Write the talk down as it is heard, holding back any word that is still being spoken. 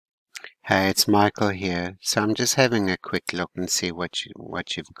Hey, it's Michael here. So I'm just having a quick look and see what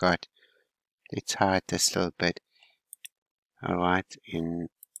you've got. Let's hide this little bit. All right, in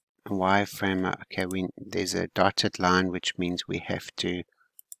a wireframe, okay, there's a dotted line, which means we have to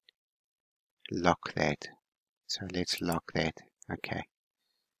lock that. So let's lock that. Okay,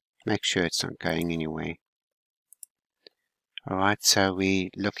 make sure it's not going anywhere. All right, so we're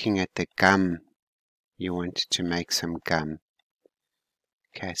looking at the gum. You want to make some gum.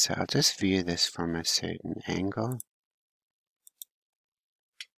 Okay, so I'll just view this from a certain angle.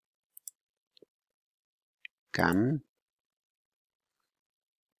 Gum.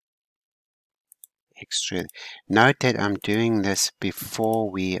 Extrude. Note that I'm doing this before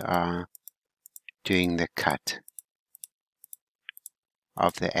we are doing the cut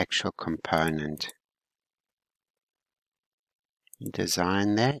of the actual component.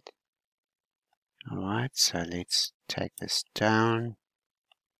 Design that. Alright, so let's take this down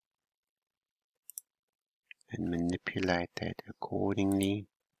and manipulate that accordingly.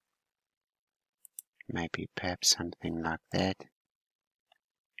 Maybe perhaps something like that.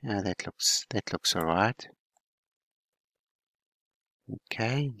 Yeah, that looks alright.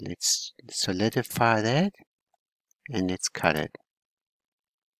 Okay, let's solidify that and let's cut it.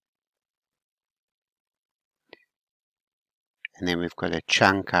 And then we've got a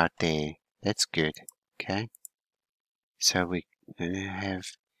chunk out there. That's good. Okay. So we're going to have,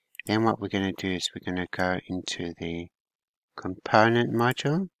 then what we're going to do is we're going to go into the component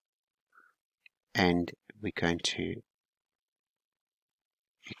module and we're going to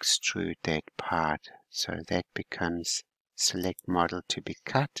extrude that part. So that becomes select model to be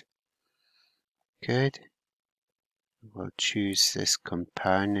cut. Good. We'll choose this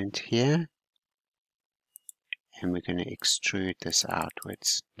component here and we're going to extrude this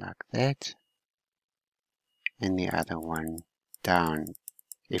outwards like that, and the other one down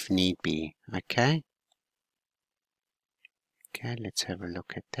if need be. Okay. Okay, let's have a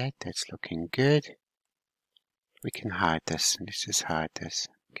look at that. That's looking good. We can hide this. Let's just hide this.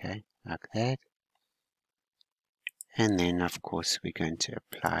 Okay, like that. And then, of course, we're going to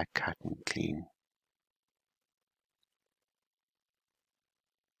apply cut and clean.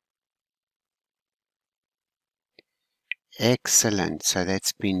 Excellent. So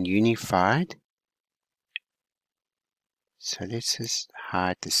that's been unified. So let's just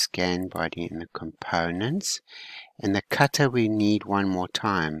hide the scan body and the components. And the cutter we need one more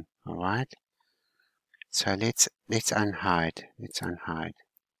time. All right. So let's unhide. Let's unhide.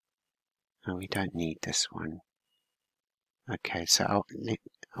 No, we don't need this one. Okay, so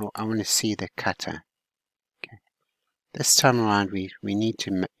I want to see the cutter. Okay. This time around we need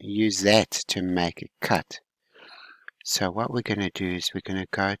to use that to make a cut. So what we're going to do is we're going to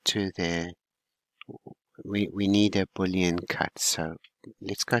go to the, we need a Boolean cut. So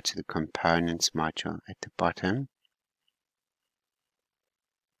let's go to the components module at the bottom.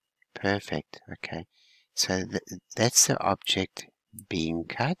 Perfect. Okay. So that's the object being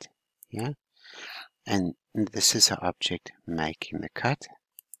cut. Yeah. And this is the object making the cut.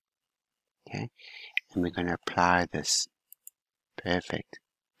 Okay. And we're going to apply this. Perfect.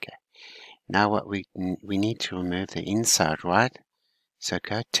 Okay. Now what we need to remove the inside, right? So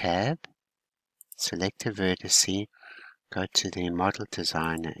go tab, select a vertex, go to the model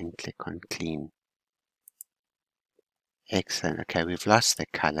designer and click on clean. Excellent. Okay, we've lost the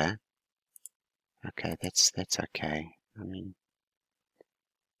color. Okay, that's okay. I mean,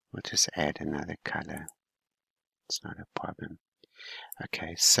 we'll just add another color. It's not a problem.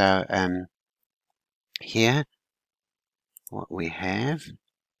 Okay, so here what we have,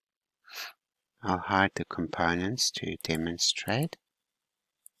 I'll hide the components to demonstrate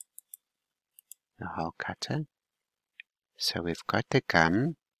the hole cutter. So we've got the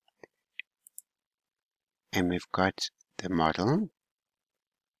gum and we've got the model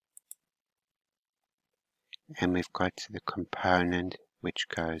and we've got the component which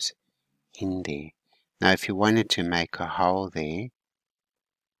goes in there. Now if you wanted to make a hole there,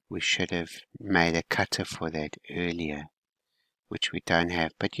 we should have made a cutter for that earlier, which we don't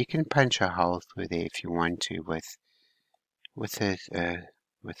have, but you can punch a hole through there if you want to with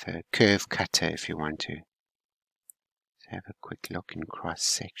a curve cutter if you want to. Let's have a quick look in cross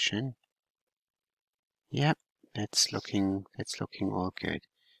section. Yep, that's looking all good.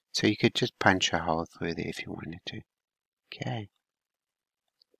 So you could just punch a hole through there if you wanted to. Okay.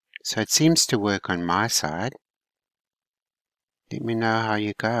 So it seems to work on my side. Let me know how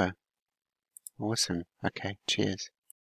you go. Awesome. Okay, cheers.